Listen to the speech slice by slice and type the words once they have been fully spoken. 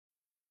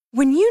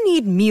When you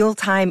need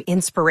mealtime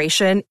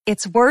inspiration,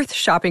 it's worth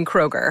shopping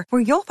Kroger,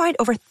 where you'll find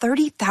over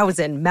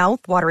 30,000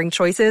 mouth-watering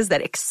choices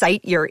that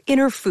excite your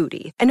inner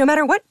foodie. And no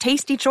matter what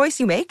tasty choice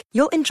you make,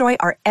 you'll enjoy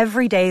our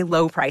everyday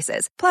low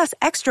prices, plus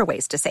extra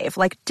ways to save,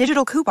 like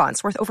digital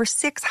coupons worth over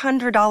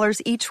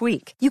 $600 each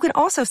week. You can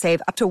also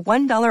save up to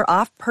 $1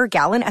 off per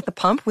gallon at the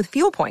pump with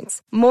fuel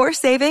points. More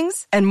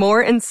savings and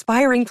more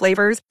inspiring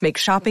flavors make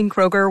shopping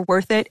Kroger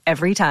worth it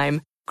every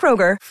time.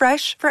 Kroger,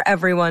 fresh for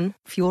everyone.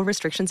 Fuel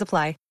restrictions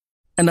apply.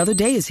 Another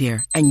day is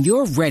here, and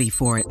you're ready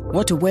for it.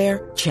 What to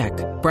wear? Check.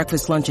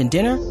 Breakfast, lunch, and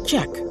dinner?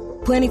 Check.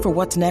 Planning for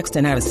what's next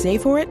and how to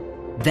save for it?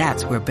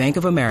 That's where Bank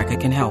of America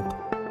can help.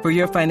 For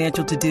your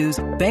financial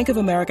to-dos, Bank of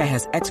America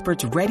has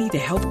experts ready to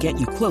help get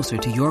you closer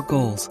to your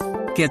goals.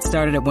 Get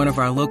started at one of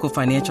our local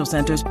financial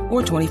centers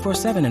or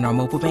 24/7 in our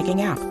mobile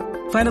banking app.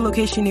 Find a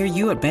location near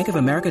you at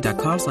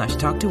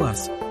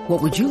bankofamerica.com/talktous.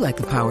 What would you like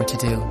the power to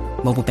do?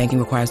 Mobile banking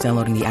requires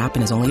downloading the app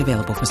and is only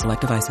available for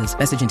select devices.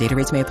 Message and data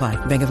rates may apply.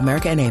 Bank of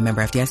America N.A.,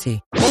 member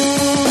FDIC.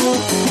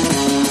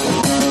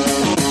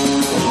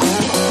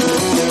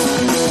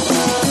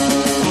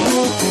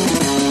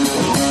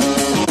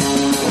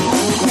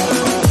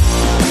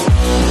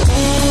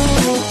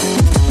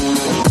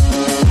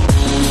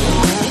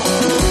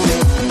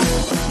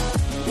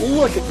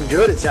 Looking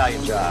good,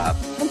 Italian Job.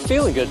 I'm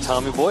feeling good,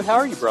 Tommy boy. How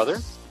are you, brother?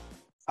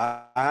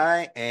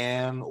 I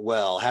am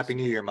well. Happy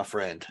New Year, my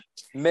friend.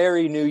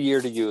 Merry New Year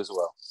to you as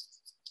well.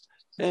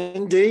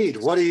 Indeed.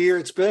 What a year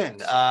it's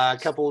been. A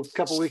couple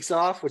weeks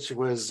off, which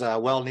was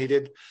well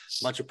needed,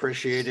 much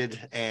appreciated,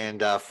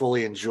 and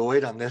fully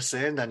enjoyed on this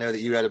end. I know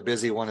that you had a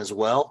busy one as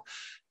well.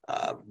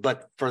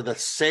 But for the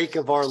sake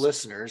of our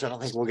listeners, I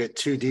don't think we'll get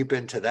too deep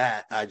into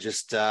that. I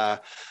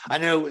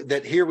know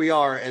that here we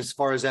are as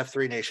far as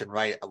F3 Nation,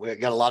 right? We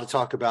got a lot of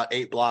talk about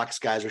 8 blocks.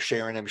 Guys are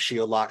sharing them.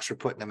 Shield locks are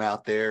putting them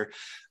out there.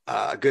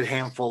 A good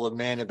handful of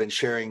men have been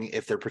sharing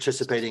if they're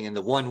participating in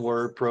the one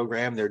word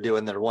program, they're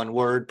doing their one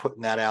word,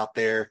 putting that out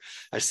there.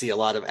 I see a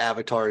lot of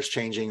avatars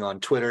changing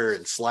on Twitter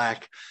and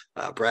Slack,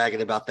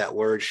 bragging about that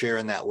word,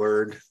 sharing that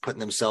word,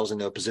 putting themselves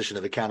into a position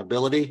of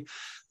accountability.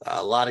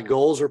 A lot of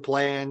goals are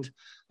planned.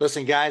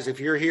 Listen, guys, if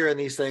you're hearing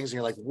these things and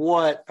you're like,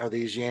 what are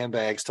these yam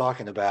bags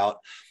talking about?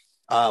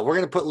 We're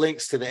going to put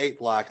links to the 8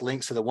 block,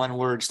 links to the one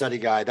word study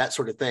guide, that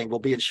sort of thing. We'll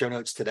be in show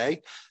notes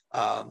today.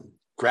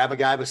 Grab a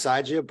guy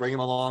beside you, bring him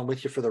along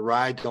with you for the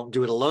ride. Don't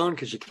do it alone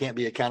because you can't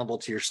be accountable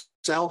to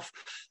yourself,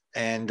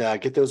 and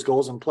get those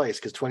goals in place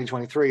because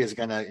 2023 you're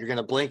going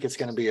to blink. It's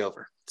going to be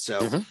over.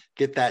 So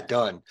get that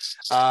done.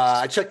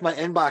 I checked my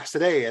inbox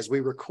today as we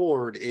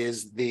record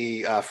is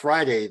the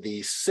Friday,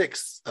 the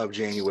 6th of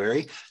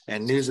January,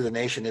 and News of the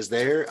Nation is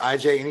there.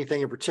 IJ,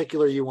 anything in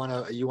particular you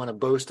want to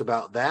boast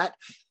about that?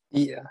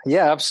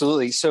 Yeah,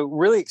 absolutely. So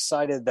really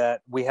excited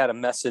that we had a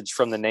message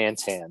from the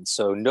Nantan.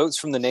 So notes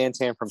from the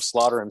Nantan from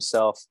Slaughter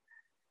himself.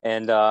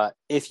 And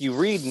if you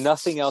read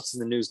nothing else in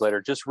the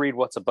newsletter, just read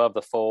what's above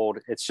the fold.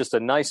 It's just a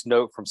nice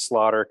note from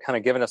Slaughter, kind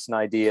of giving us an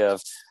idea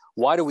of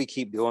why do we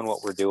keep doing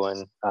what we're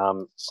doing?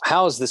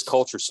 How is this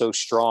culture so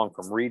strong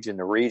from region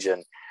to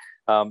region?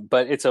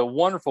 But it's a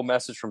wonderful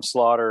message from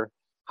Slaughter.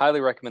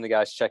 Highly recommend the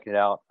guys checking it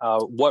out.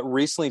 What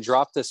recently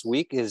dropped this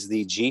week is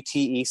the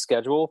GTE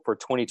schedule for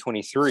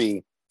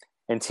 2023.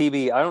 And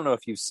TB, I don't know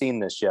if you've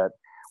seen this yet.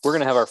 We're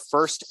going to have our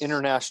first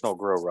international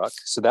Grow Ruck.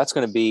 So that's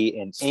going to be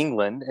in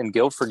England and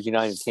Guildford,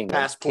 United Kingdom.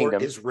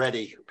 Passport is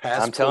ready.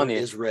 I'm telling you,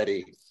 is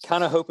ready.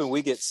 Kind of hoping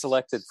we get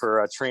selected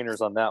for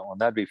trainers on that one.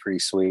 That'd be pretty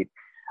sweet.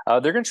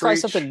 They're going to try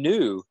something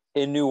new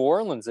in New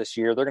Orleans this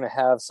year. They're going to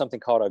have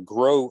something called a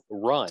Grow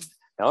Run.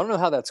 Now, I don't know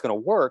how that's going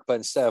to work, but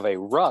instead of a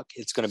ruck,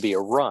 it's going to be a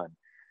run.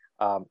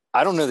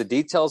 I don't know the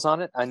details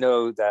on it. I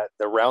know that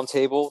the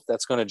roundtable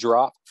that's going to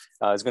drop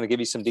is going to give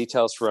you some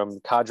details from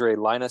Cadre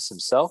Linus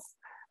himself.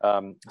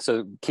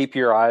 So keep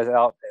your eyes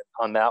out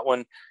on that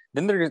one.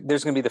 Then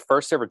there's going to be the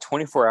first ever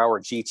 24-hour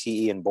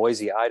GTE in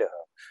Boise, Idaho.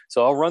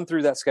 So I'll run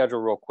through that schedule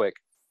real quick.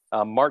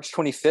 March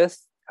 25th,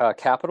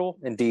 Capitol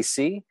in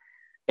D.C.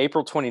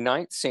 April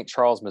 29th, St.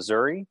 Charles,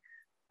 Missouri.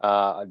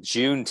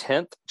 June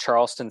 10th,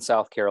 Charleston,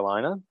 South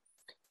Carolina.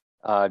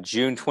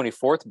 June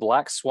 24th,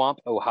 Black Swamp,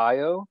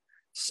 Ohio.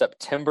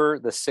 September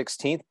the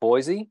 16th,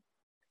 Boise.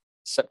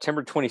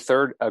 September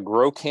 23rd, a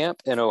Grow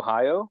Camp in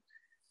Ohio.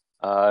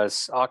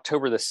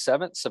 October the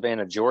 7th,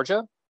 Savannah,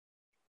 Georgia.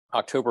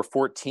 October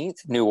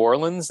 14th, New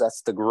Orleans.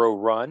 That's the Grow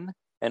Run.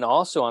 And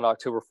also on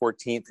October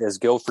 14th is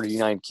Guildford,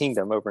 United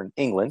Kingdom over in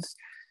England.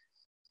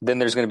 Then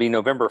there's going to be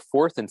November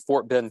 4th in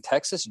Fort Bend,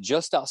 Texas,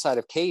 just outside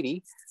of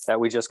Katy,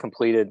 that we just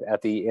completed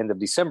at the end of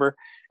December.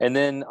 And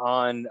then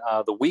on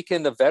the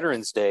weekend of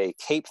Veterans Day,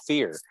 Cape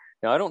Fear.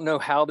 Now, I don't know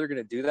how they're going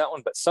to do that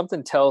one, but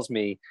something tells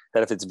me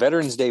that if it's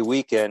Veterans Day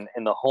weekend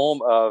in the home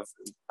of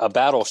a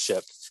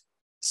battleship,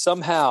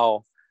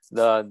 somehow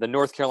the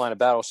North Carolina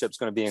battleship is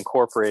going to be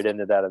incorporated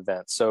into that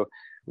event. So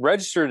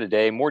register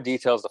today. More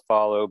details to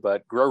follow,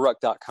 but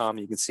growruck.com,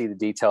 you can see the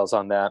details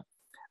on that.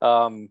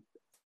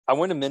 I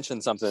want to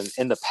mention something.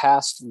 In the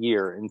past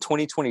year, in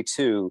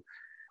 2022,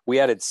 we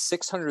added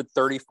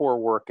 634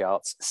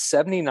 workouts,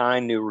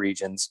 79 new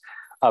regions,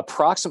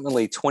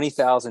 approximately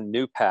 20,000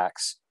 new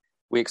packs.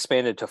 We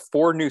expanded to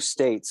 4 new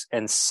states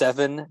and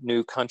 7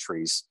 new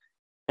countries.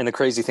 And the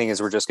crazy thing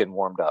is we're just getting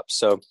warmed up.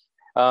 So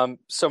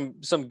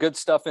some good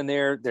stuff in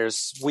there.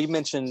 We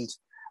mentioned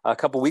a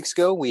couple weeks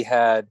ago, we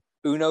had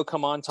Uno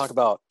come on, talk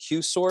about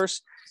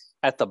Q-Source.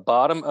 At the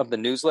bottom of the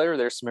newsletter,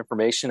 there's some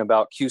information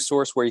about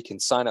Q-Source where you can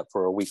sign up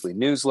for a weekly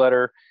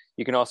newsletter.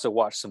 You can also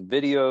watch some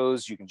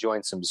videos. You can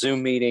join some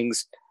Zoom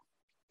meetings.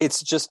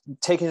 It's just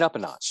taking it up a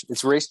notch.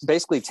 It's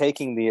basically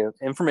taking the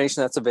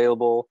information that's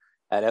available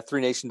at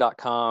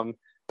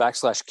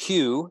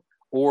f3nation.com/Q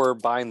or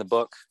buying the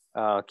book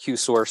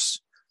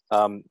Q-Source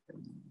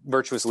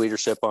Virtuous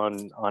Leadership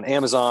on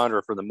Amazon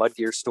or for the Mud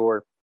Gear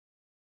store.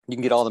 You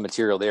can get all the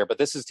material there, but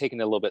this is taking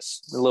it a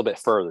little bit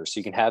further. So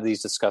you can have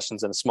these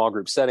discussions in a small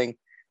group setting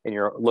in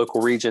your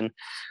local region.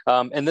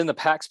 And then the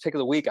PAX pick of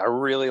the week, I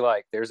really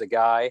like. There's a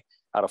guy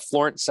out of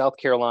Florence, South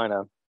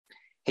Carolina.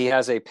 He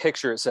has a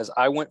picture. It says,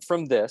 I went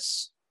from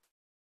this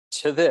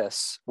to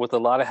this with a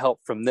lot of help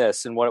from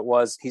this. And what it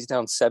was, he's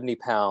down 70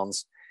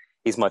 pounds.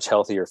 He's much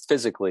healthier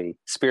physically,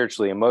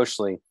 spiritually,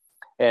 emotionally.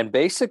 And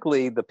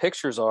basically the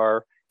pictures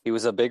are, he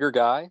was a bigger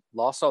guy,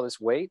 lost all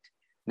this weight.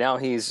 Now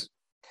he's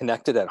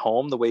connected at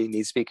home the way he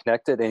needs to be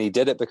connected. And he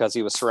did it because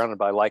he was surrounded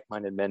by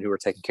like-minded men who were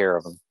taking care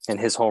of him in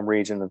his home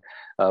region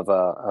of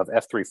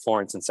F3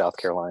 Florence in South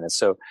Carolina.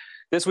 So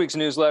this week's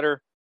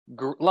newsletter,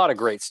 a lot of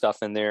great stuff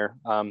in there.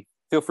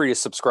 Feel free to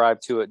subscribe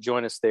to it.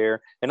 Join us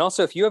there. And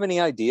also, if you have any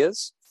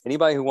ideas,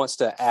 anybody who wants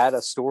to add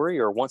a story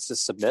or wants to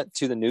submit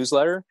to the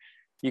newsletter,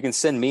 you can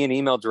send me an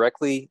email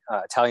directly,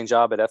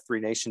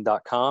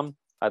 italianjob@f3nation.com.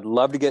 I'd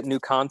love to get new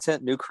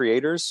content, new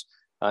creators.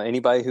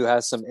 Anybody who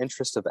has some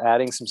interest of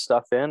adding some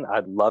stuff in,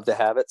 I'd love to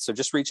have it. So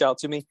just reach out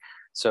to me.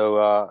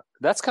 So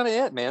that's kind of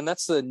it, man.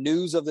 That's the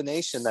news of the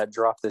nation that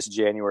dropped this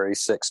January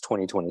 6,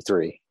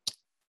 2023.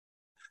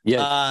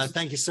 Yeah.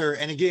 Thank you, sir.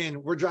 And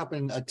again, we're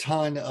dropping a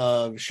ton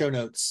of show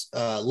notes,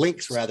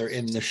 links rather,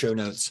 in the show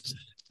notes,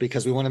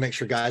 because we want to make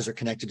sure guys are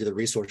connected to the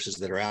resources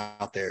that are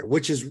out there,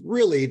 which is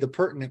really the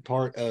pertinent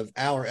part of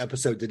our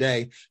episode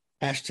today.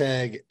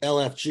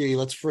 #LFG.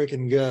 Let's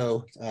freaking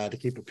go, to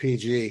keep it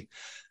PG.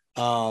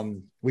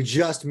 We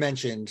just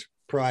mentioned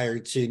prior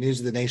to News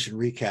of the Nation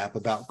recap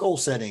about goal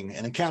setting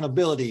and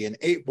accountability and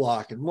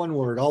 8-block and 1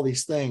 word, all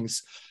these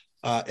things.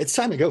 It's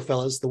time to go,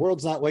 fellas. The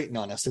world's not waiting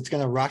on us. It's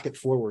going to rocket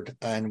forward.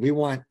 And we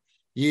want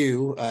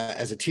you,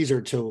 as a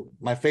teaser to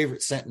my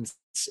favorite sentence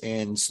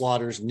in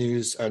Slaughter's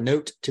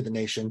note to the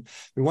nation,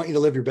 we want you to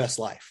live your best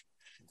life.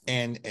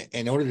 And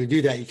in order to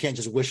do that, you can't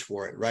just wish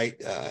for it, right?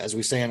 As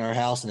we say in our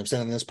house and have said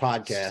on this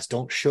podcast,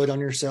 don't should on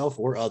yourself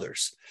or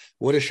others.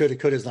 Woulda, shoulda,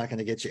 coulda is not going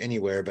to get you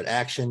anywhere, but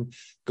action,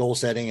 goal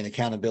setting, and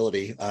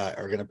accountability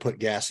are going to put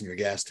gas in your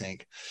gas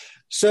tank.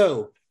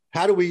 So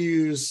how do we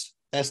use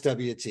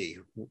SWT?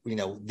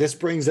 This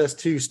brings us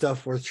to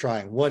stuff worth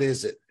trying. What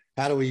is it?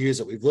 How do we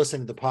use it? We've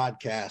listened to the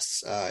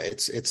podcasts.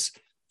 It's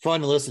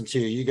fun to listen to.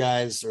 You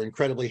guys are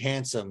incredibly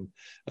handsome.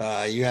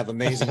 You have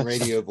amazing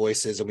radio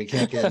voices, and we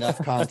can't get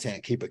enough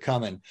content. Keep it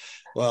coming.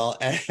 Well,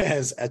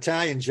 as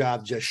Italian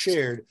Job just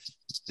shared,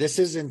 this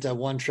isn't a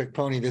one-trick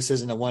pony. This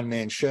isn't a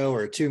one-man show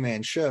or a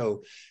two-man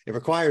show. It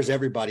requires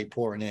everybody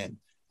pouring in.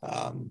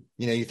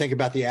 You think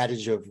about the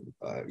adage of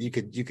you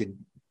could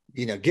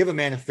give a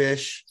man a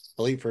fish,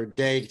 he'll eat for a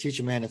day,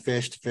 teach a man to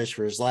fish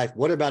for his life.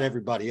 What about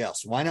everybody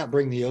else? Why not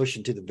bring the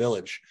ocean to the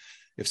village?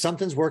 If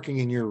something's working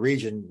in your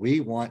region,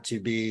 we want to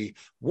be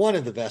one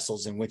of the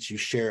vessels in which you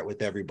share it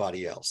with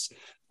everybody else.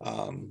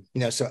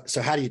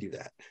 So how do you do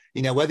that?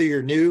 Whether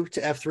you're new to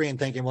F3 and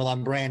thinking, well,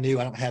 I'm brand new,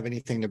 I don't have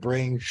anything to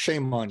bring,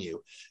 shame on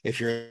you. If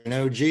you're an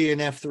OG in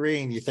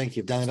F3 and you think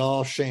you've done it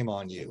all, shame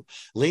on you.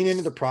 Lean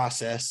into the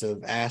process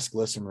of ask,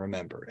 listen,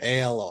 remember,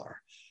 ALR.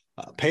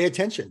 Pay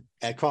attention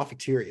at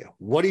Coffeeteria.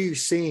 What are you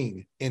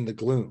seeing in the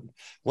gloom?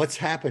 What's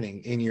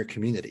happening in your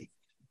community?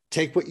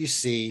 Take what you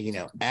see,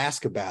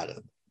 ask about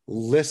it.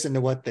 Listen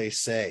to what they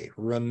say,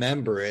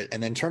 remember it,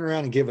 and then turn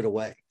around and give it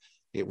away.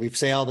 We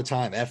say all the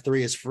time,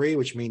 F3 is free,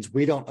 which means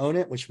we don't own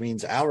it, which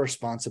means our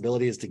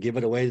responsibility is to give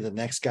it away to the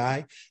next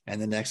guy and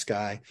the next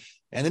guy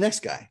and the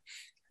next guy.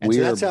 And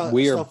we are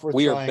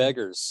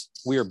beggars.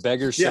 We are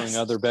beggars showing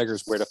other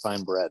beggars where to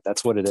find bread.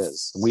 That's what it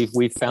is. We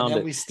found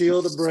it. We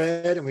steal the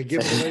bread and we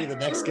give it away to the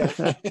next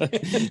guy.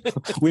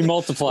 We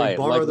multiply it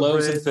like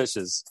loaves and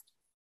fishes.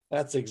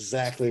 That's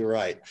exactly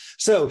right.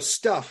 So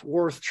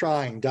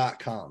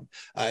stuffworthtrying.com.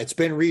 It's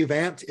been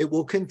revamped. It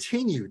will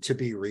continue to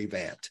be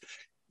revamped.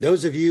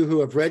 Those of you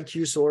who have read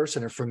Q-Source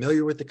and are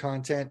familiar with the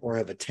content or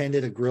have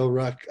attended a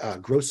grow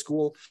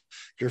school,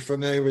 you're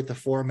familiar with the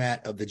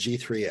format of the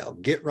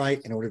G3L. Get right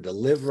in order to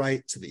live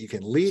right so that you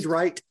can lead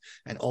right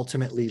and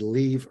ultimately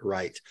leave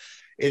right.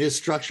 It is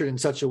structured in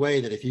such a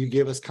way that if you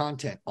give us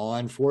content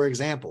on, for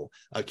example,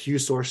 a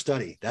Q-Source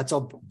study, that's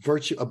a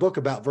book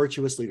about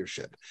virtuous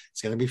leadership.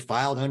 It's going to be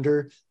filed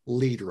under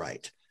Lead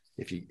Right.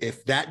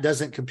 If that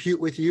doesn't compute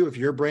with you, if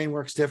your brain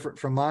works different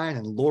from mine,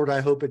 and Lord,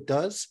 I hope it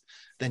does,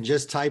 then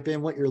just type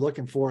in what you're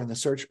looking for in the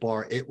search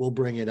bar. It will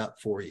bring it up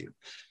for you.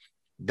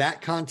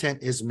 That content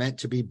is meant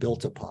to be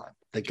built upon.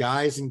 The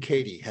guys in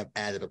Katy have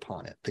added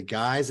upon it. The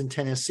guys in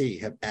Tennessee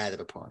have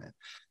added upon it.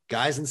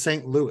 Guys in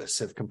St. Louis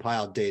have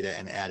compiled data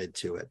and added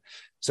to it.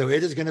 So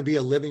it is going to be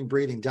a living,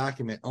 breathing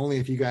document only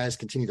if you guys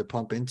continue to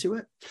pump into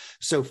it.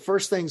 So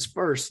first things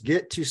first,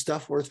 get to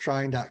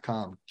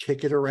stuffworthtrying.com,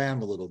 kick it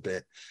around a little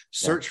bit,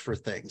 search for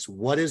things.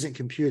 What isn't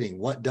computing?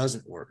 What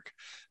doesn't work?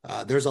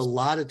 There's a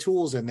lot of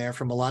tools in there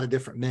from a lot of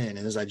different men.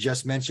 And as I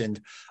just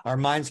mentioned, our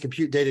minds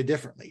compute data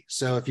differently.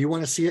 So if you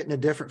want to see it in a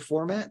different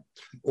format,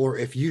 or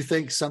if you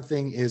think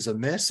something is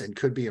amiss and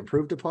could be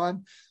improved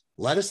upon,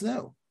 let us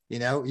know.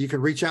 You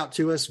can reach out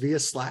to us via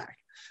Slack.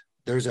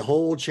 There's a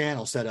whole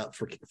channel set up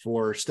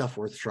for Stuff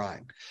Worth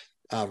Trying.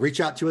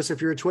 Reach out to us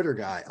if you're a Twitter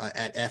guy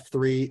at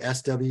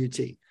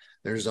F3SWT.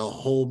 There's a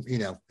whole,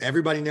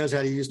 everybody knows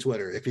how to use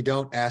Twitter. If you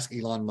don't, ask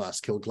Elon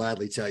Musk. He'll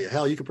gladly tell you.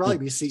 Hell, you could probably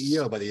be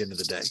CEO by the end of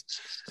the day.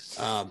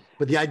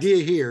 But the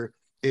idea here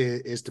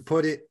is to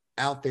put it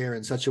out there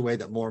in such a way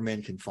that more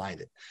men can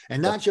find it.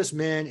 And not just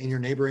men in your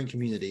neighboring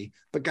community,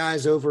 but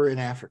guys over in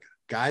Africa,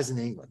 guys in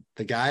England,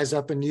 the guys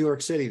up in New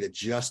York City that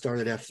just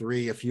started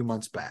F3 a few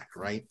months back,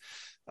 right?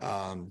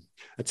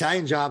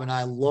 Italian Job and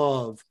I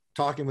love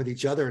talking with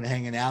each other and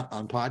hanging out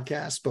on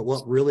podcasts, but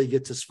what really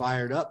gets us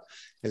fired up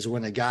is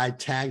when a guy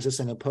tags us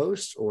in a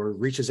post or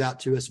reaches out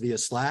to us via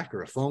Slack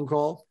or a phone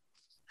call.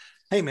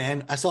 Hey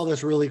man, I saw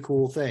this really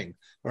cool thing.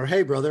 Or,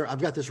 hey brother,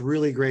 I've got this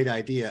really great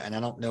idea and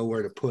I don't know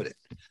where to put it.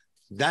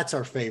 That's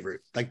our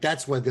favorite. Like,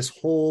 that's why this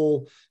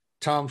whole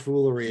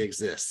tomfoolery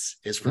exists,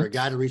 is for a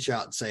guy to reach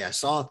out and say, I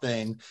saw a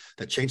thing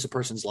that changed a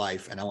person's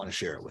life and I want to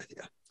share it with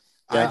you.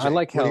 Yeah, IJ, I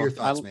like what how are your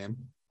thoughts, man?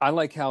 I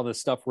like how the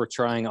Stuff We're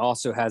Trying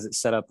also has it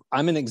set up.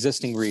 I'm an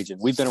existing region.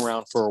 We've been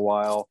around for a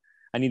while.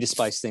 I need to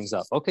spice things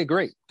up. Okay,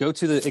 great. Go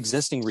to the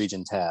existing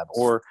region tab.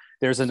 Or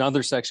there's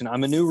another section.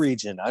 I'm a new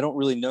region. I don't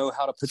really know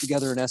how to put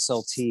together an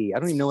SLT. I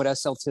don't even know what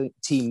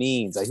SLT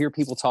means. I hear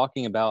people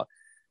talking about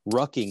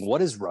rucking.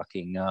 What is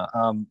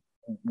rucking?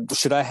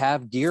 Should I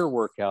have gear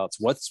workouts?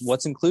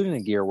 What's included in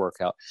a gear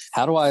workout?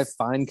 How do I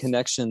find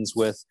connections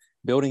with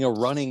building a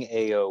running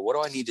AO? What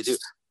do I need to do?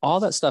 All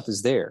that stuff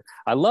is there.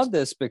 I love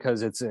this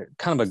because it's a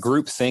kind of a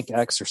group think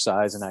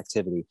exercise and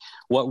activity.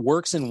 What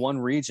works in one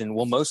region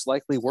will most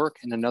likely work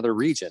in another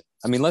region.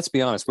 I mean, let's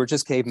be honest. We're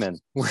just cavemen.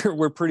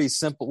 We're pretty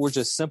simple. We're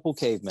just simple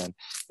cavemen.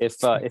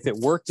 If it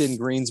worked in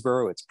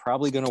Greensboro, it's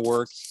probably going to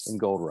work in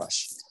Gold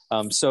Rush.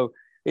 So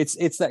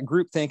it's that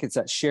group think. It's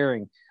that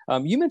sharing.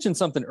 You mentioned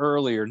something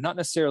earlier, not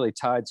necessarily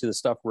tied to the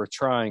Stuff We're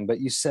Trying, but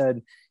you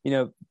said,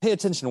 pay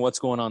attention to what's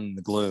going on in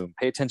the gloom.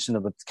 Pay attention to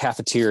the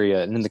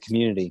cafeteria and in the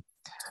community.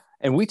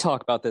 And we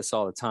talk about this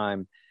all the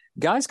time.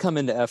 Guys come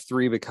into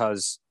F3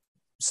 because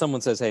someone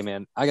says, hey,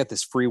 man, I got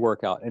this free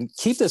workout. And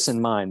keep this in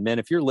mind, man,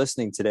 if you're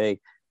listening today,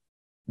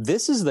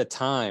 this is the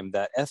time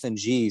that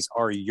F&Gs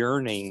are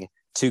yearning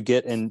to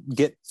get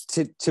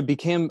to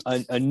become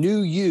a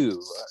new you,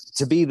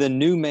 to be the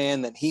new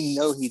man that he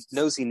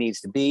knows he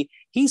needs to be.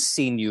 He's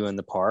seen you in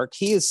the park.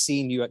 He has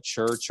seen you at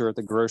church or at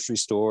the grocery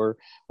store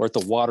or at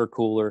the water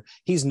cooler.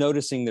 He's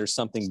noticing there's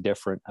something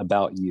different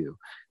about you.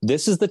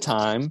 This is the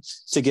time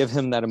to give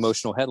him that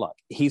emotional headlock.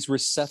 He's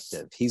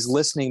receptive. He's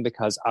listening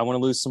because I want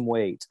to lose some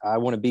weight. I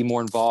want to be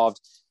more involved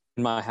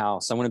in my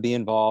house. I want to be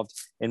involved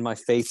in my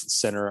faith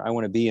center. I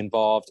want to be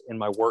involved in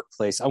my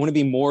workplace. I want to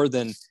be more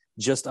than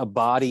just a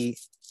body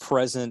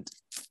present,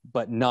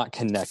 but not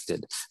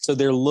connected. So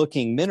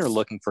men are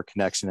looking for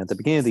connection. At the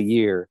beginning of the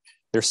year,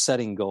 they're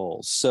setting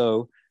goals.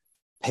 So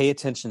pay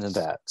attention to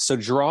that. So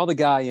draw the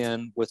guy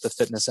in with the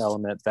fitness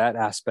element, that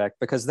aspect,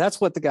 because that's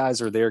what the guys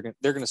are there.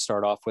 They're going to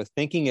start off with,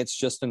 thinking it's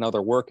just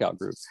another workout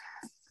group.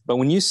 But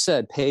when you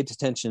said pay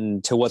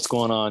attention to what's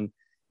going on,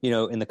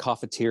 in the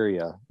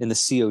cafeteria, in the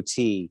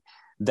COT,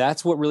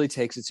 that's what really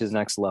takes it to the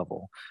next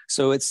level.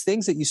 So it's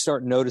things that you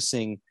start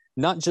noticing,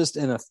 not just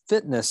in a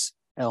fitness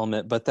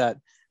element, but that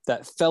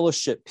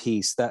fellowship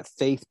piece, that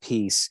faith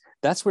piece,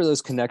 that's where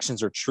those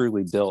connections are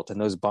truly built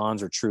and those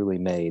bonds are truly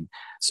made.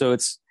 So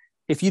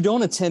if you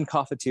don't attend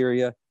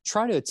cafeteria,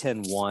 try to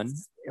attend one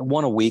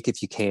a week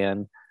if you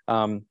can,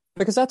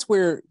 because that's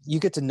where you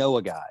get to know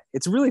a guy.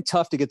 It's really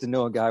tough to get to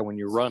know a guy when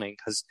you're running,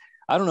 because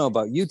I don't know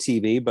about you,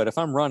 TV, but if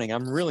I'm running,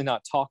 I'm really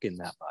not talking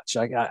that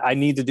much. I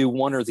need to do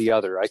one or the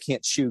other. I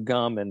can't chew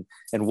gum and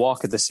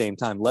walk at the same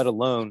time, let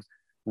alone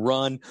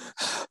run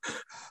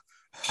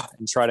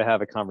and try to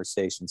have a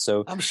conversation.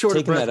 So I'm short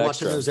of breath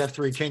watching those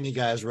F3 Kenya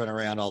guys run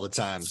around all the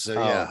time. So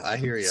yeah, I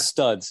hear you.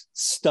 Studs.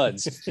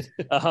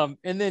 And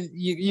then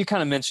you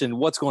kind of mentioned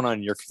what's going on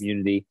in your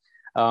community.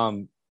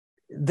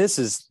 This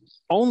is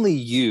only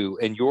you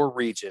and your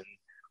region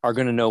are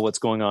going to know what's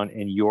going on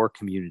in your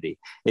community.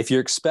 If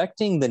you're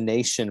expecting the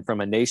nation, from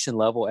a nation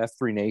level,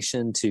 F3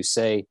 Nation, to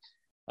say,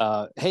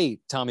 hey,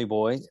 Tommy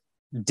boy,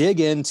 dig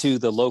into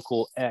the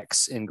local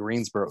X in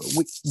Greensboro.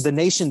 The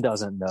nation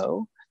doesn't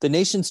know. The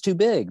nation's too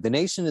big. The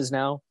nation is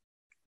now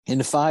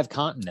into 5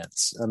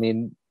 continents. I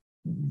mean,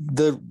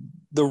 the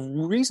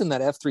reason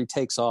that F3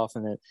 takes off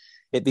and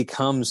it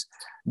becomes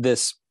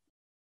this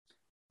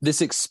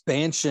this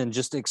expansion,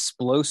 just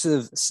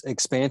explosive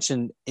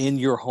expansion in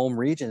your home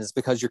region, is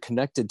because you're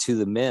connected to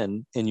the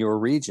men in your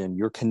region.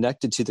 You're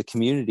connected to the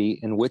community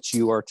in which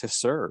you are to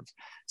serve.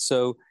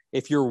 So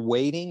if you're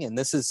waiting, and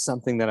this is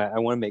something that I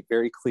want to make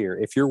very clear,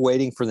 if you're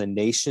waiting for the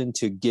nation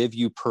to give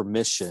you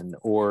permission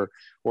or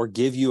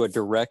give you a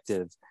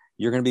directive,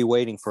 you're going to be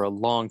waiting for a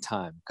long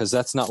time, because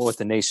that's not what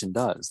the nation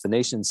does. The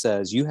nation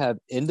says you have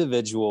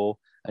individual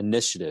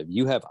initiative.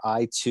 You have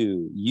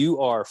I2. You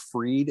are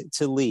freed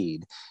to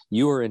lead.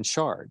 You are in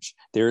charge.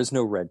 There is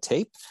no red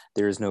tape.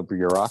 There is no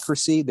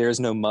bureaucracy. There is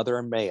no mother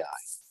and may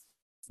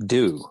I.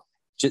 Do.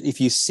 If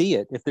you see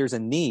it, if there's a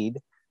need,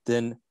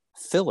 then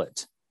fill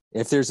it.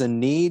 If there's a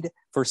need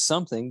for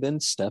something, then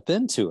step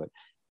into it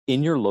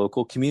in your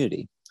local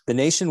community. The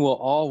nation will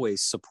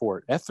always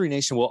support, F3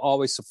 Nation will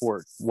always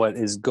support what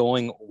is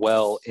going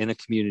well in a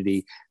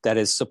community that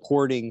is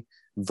supporting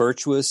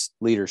virtuous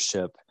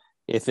leadership.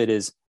 If it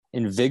is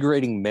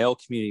invigorating male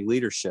community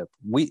leadership,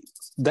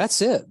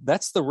 that's it.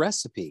 That's the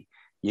recipe.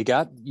 You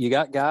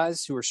got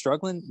guys who are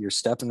struggling, you're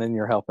stepping in,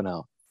 you're helping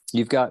out.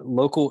 You've got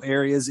local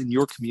areas in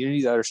your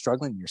community that are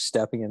struggling, you're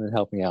stepping in and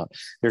helping out.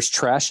 There's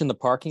trash in the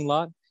parking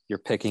lot, you're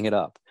picking it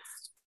up.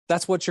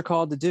 That's what you're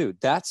called to do.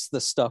 That's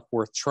the stuff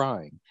worth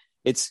trying.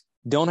 It's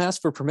don't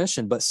ask for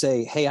permission, but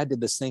say, hey, I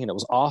did this thing and it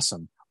was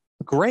awesome.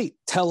 Great.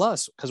 Tell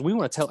us, because we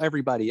want to tell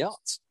everybody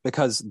else,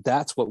 because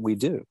that's what we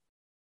do.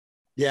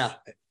 Yeah.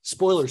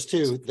 Spoilers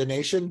too. The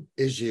nation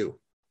is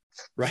you,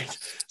 right?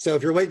 So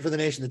if you're waiting for the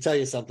nation to tell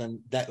you something,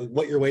 that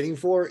what you're waiting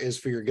for is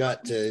for your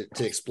gut to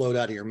explode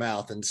out of your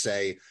mouth and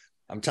say,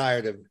 I'm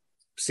tired of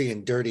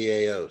seeing dirty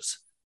AOs.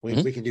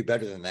 We can do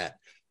better than that.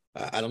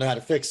 I don't know how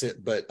to fix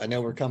it, but I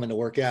know we're coming to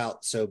work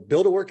out. So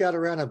build a workout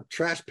around a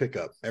trash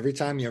pickup. Every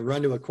time you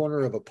run to a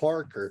corner of a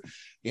park or,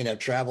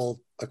 travel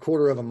a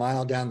quarter of a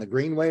mile down the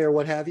greenway or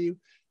what have you,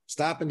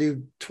 stop and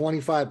do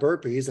 25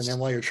 burpees. And then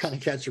while you're trying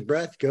to catch your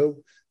breath,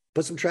 go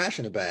put some trash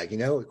in a bag,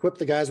 equip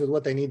the guys with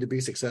what they need to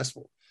be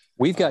successful.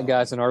 We've got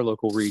guys in our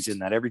local region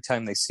that every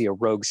time they see a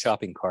rogue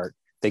shopping cart,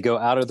 they go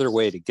out of their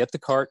way to get the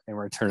cart and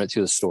return it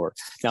to the store.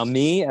 Now,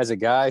 me as a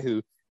guy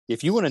who,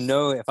 if you want to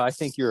know if I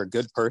think you're a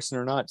good person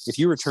or not, if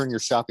you return your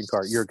shopping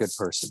cart, you're a good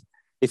person.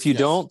 If you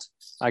don't,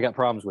 I got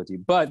problems with you.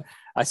 But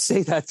I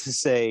say that to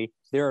say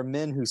there are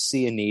men who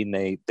see a need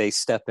and they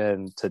step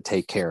in to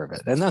take care of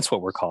it. And that's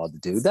what we're called to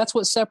do. That's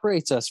what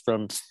separates us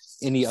from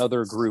any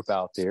other group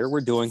out there.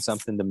 We're doing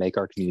something to make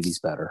our communities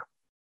better.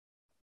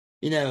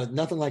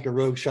 Nothing like a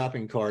rogue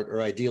shopping cart,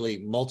 or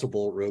ideally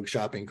multiple rogue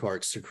shopping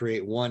carts, to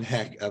create one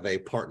heck of a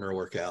partner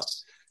workout.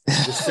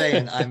 Just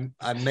saying,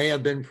 I may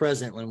have been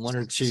present when one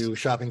or two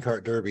shopping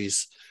cart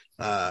derbies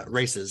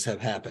races have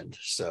happened.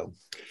 So,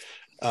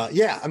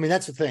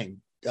 that's the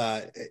thing.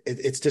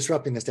 It's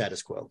disrupting the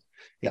status quo.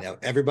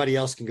 Everybody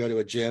else can go to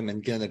a gym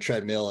and get on the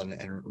treadmill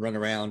and run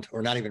around,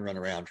 or not even run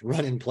around,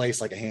 run in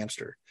place like a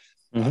hamster.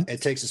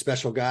 It takes a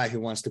special guy who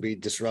wants to be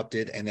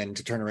disrupted and then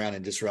to turn around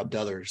and disrupt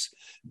others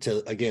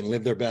to, again,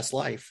 live their best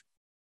life,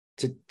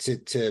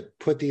 to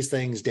put these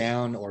things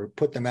down or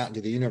put them out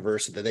into the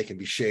universe so that they can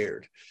be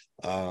shared.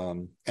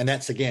 And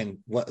that's,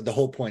 again, what the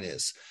whole point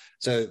is.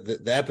 So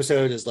the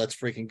episode is Let's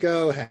Freaking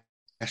Go,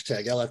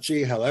 hashtag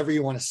LFG, however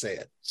you want to say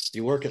it.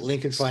 You work at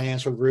Lincoln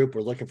Financial Group,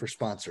 we're looking for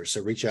sponsors,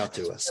 so reach out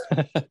to us.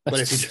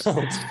 But if you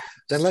don't,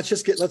 then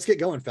let's get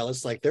going,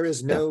 fellas. Like, there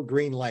is no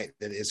green light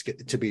that is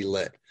to be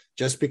lit.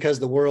 Just because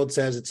the world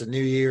says it's a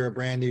new year, a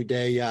brand new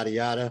day, yada,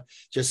 yada,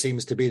 just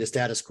seems to be the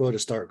status quo to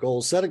start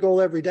goals. Set a goal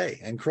every day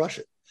and crush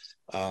it.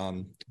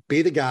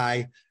 Be the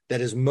guy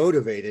that is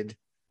motivated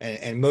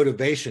and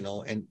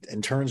motivational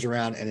and turns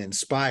around and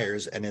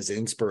inspires and is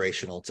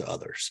inspirational to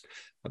others.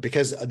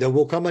 Because there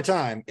will come a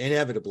time,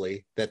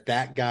 inevitably,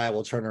 that guy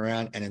will turn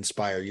around and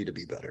inspire you to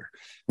be better.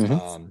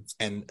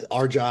 And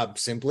our job,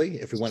 simply,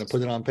 if we want to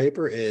put it on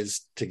paper,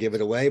 is to give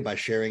it away by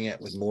sharing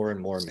it with more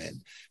and more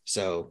men.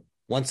 So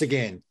once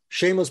again,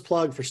 shameless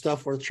plug for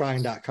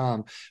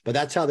stuffworthtrying.com, but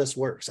that's how this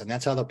works. And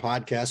that's how the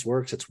podcast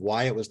works. It's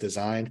why it was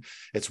designed.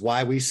 It's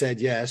why we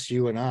said yes,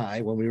 you and I,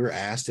 when we were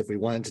asked if we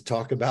wanted to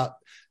talk about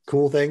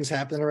cool things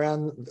happening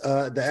around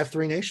the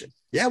F3 Nation.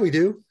 Yeah, we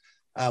do.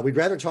 We'd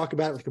rather talk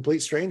about it with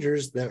complete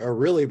strangers that are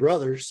really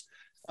brothers.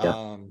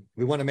 Yeah.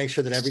 We want to make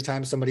sure that every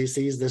time somebody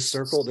sees this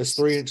circle, this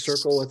 3-inch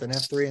circle with an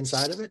F3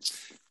 inside of it,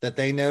 that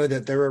they know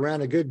that they're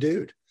around a good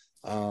dude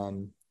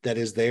that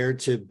is there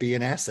to be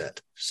an asset.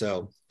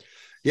 So,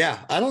 yeah,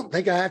 I don't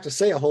think I have to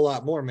say a whole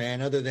lot more,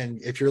 man, other than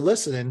if you're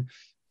listening,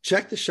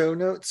 check the show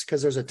notes,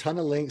 because there's a ton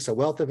of links, a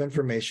wealth of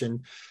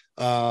information.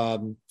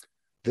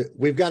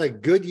 We've got a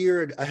good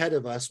year ahead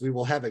of us. We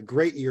will have a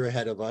great year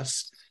ahead of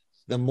us.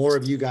 The more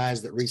of you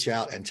guys that reach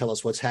out and tell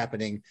us what's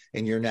happening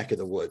in your neck of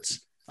the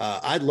woods.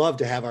 I'd love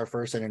to have our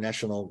first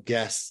international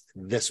guest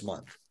this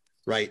month,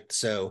 right?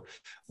 So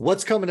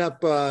what's coming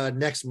up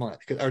next month,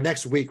 or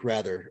next week,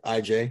 rather,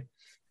 IJ?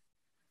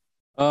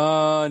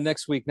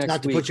 Next week.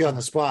 Not to put you on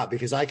the spot,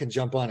 because I can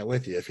jump on it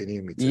with you if you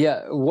need me to.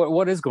 Yeah.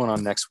 What is going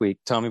on next week,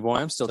 Tommy Boy?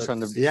 I'm still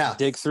trying to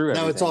dig through it.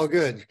 No, it's all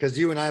good, because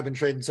you and I have been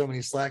trading so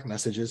many Slack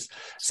messages.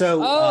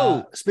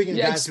 So speaking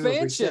of guys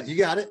expansion, you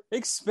got it.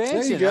 Expansion.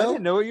 There you go. I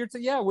didn't know what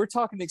you're we're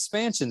talking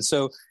expansion.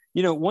 So,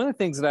 one of the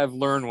things that I've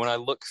learned when I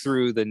look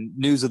through the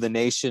news of the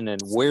nation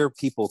and where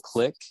people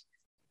click,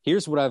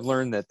 here's what I've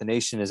learned that the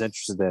nation is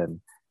interested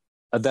in.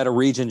 That a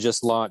region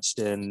just launched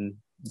in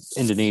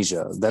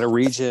Indonesia, that a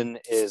region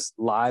is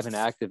live and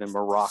active in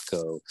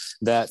Morocco,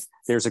 that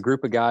there's a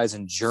group of guys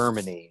in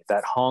Germany,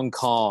 that Hong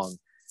Kong,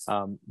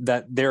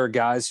 that there are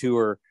guys who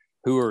are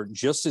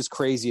just as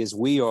crazy as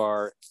we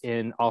are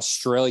in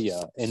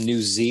Australia and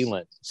New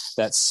Zealand,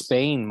 that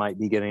Spain might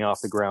be getting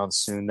off the ground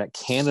soon, that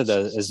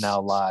Canada is now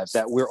live,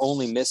 that we're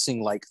only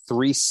missing like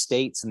 3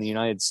 states in the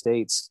United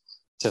States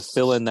to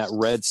fill in that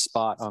red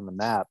spot on the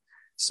map.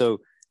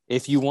 So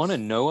if you want to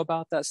know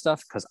about that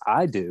stuff, because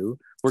I do,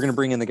 we're going to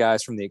bring in the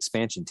guys from the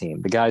expansion team,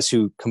 the guys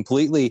who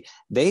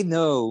they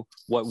know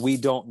what we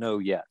don't know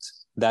yet,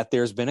 that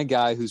there's been a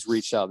guy who's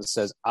reached out that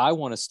says, I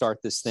want to start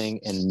this thing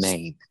in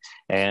Maine.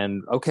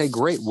 And okay,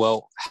 great.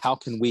 Well, how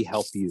can we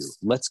help you?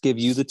 Let's give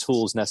you the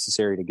tools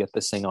necessary to get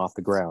this thing off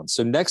the ground.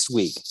 So next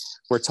week,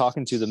 we're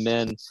talking to the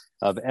men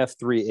of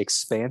F3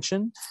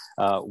 expansion.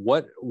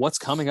 What's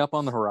coming up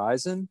on the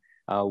horizon?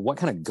 What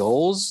kind of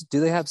goals do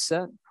they have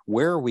set?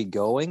 Where are we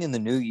going in the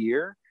new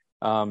year?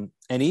 And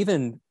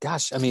even,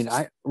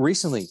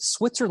 recently,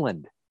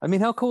 Switzerland.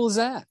 How cool is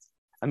that?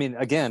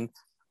 Again,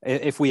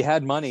 if we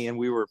had money and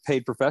we were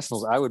paid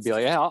professionals, I would be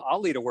like, yeah,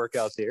 I'll lead a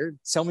workout there.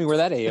 Tell me where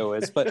that AO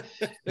is. But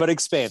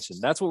expansion,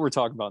 that's what we're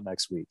talking about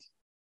next week.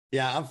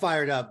 Yeah, I'm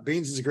fired up.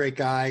 Beans is a great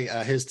guy.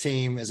 His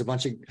team is a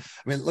bunch of,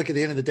 look, at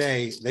the end of the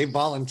day, they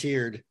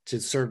volunteered to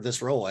serve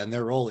this role, and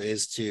their role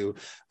is to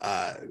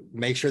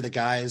make sure the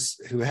guys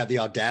who have the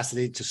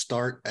audacity to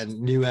start a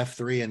new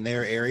F3 in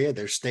their area,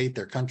 their state,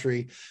 their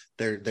country,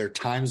 their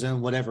time zone,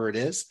 whatever it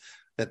is,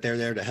 that they're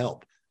there to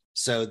help.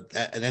 So,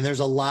 and then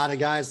there's a lot of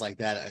guys like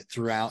that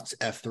throughout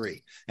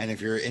F3. And if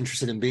you're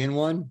interested in being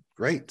one,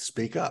 great,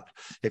 speak up.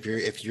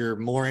 If you're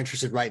more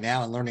interested right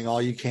now in learning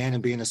all you can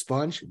and being a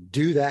sponge,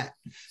 do that.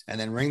 And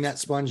then ring that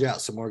sponge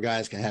out so more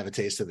guys can have a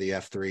taste of the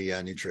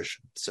F3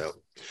 nutrition. So,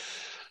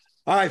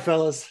 all right,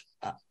 fellas,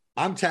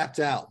 I'm tapped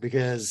out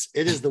because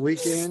it is the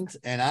weekend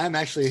and I'm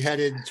actually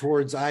headed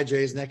towards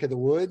IJ's neck of the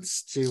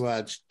woods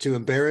to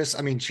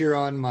cheer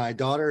on my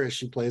daughter as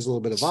she plays a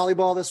little bit of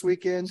volleyball this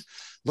weekend.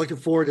 Looking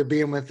forward to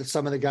being with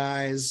some of the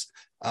guys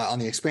on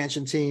the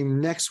expansion team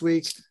next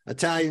week.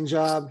 Italian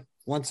job.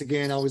 Once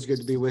again, always good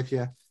to be with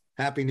you.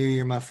 Happy New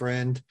Year, my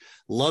friend.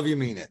 Love you,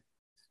 mean it.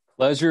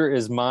 Pleasure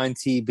is mine,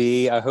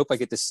 TB. I hope I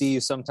get to see you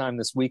sometime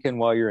this weekend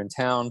while you're in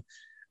town.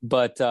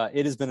 But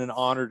it has been an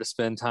honor to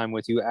spend time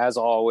with you, as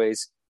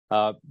always.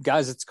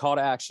 Guys, it's a call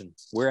to action.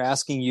 We're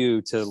asking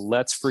you to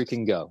let's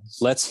freaking go.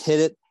 Let's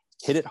hit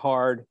it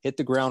hard, hit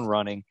the ground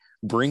running,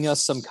 bring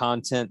us some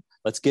content.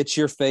 Let's get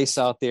your face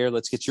out there.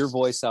 Let's get your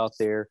voice out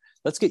there.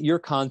 Let's get your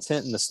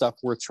content and the stuff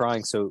we're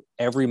trying so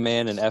every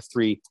man in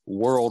F3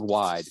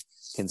 worldwide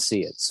can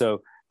see it.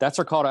 So that's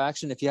our call to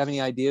action. If you have any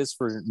ideas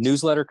for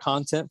newsletter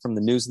content from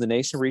the News of the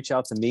Nation, reach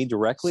out to me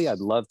directly. I'd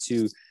love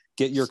to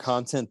get your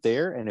content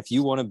there. And if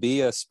you want to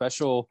be a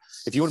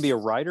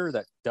writer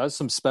that does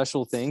some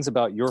special things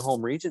about your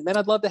home region, man,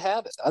 I'd love to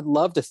have it. I'd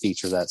love to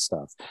feature that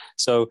stuff.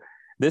 So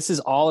this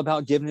is all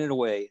about giving it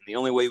away. And the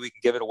only way we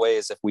can give it away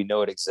is if we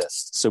know it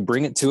exists. So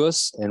bring it to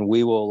us and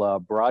we will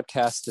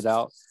broadcast it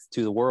out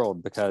to the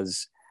world,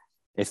 because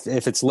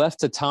if it's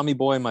left to Tommy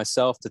Boy and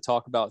myself to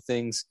talk about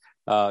things,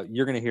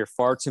 you're going to hear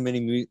far too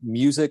many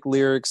music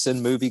lyrics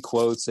and movie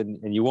quotes,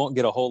 and you won't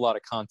get a whole lot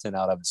of content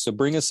out of it. So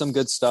bring us some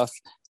good stuff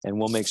and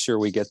we'll make sure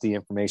we get the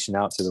information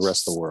out to the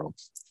rest of the world.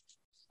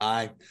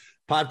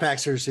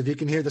 Podpaxers, if you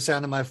can hear the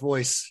sound of my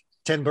voice,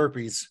 10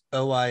 burpees,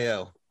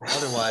 OIO.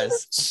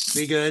 Otherwise,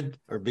 be good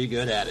or be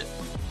good at it.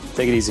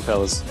 Take it easy,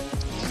 fellas.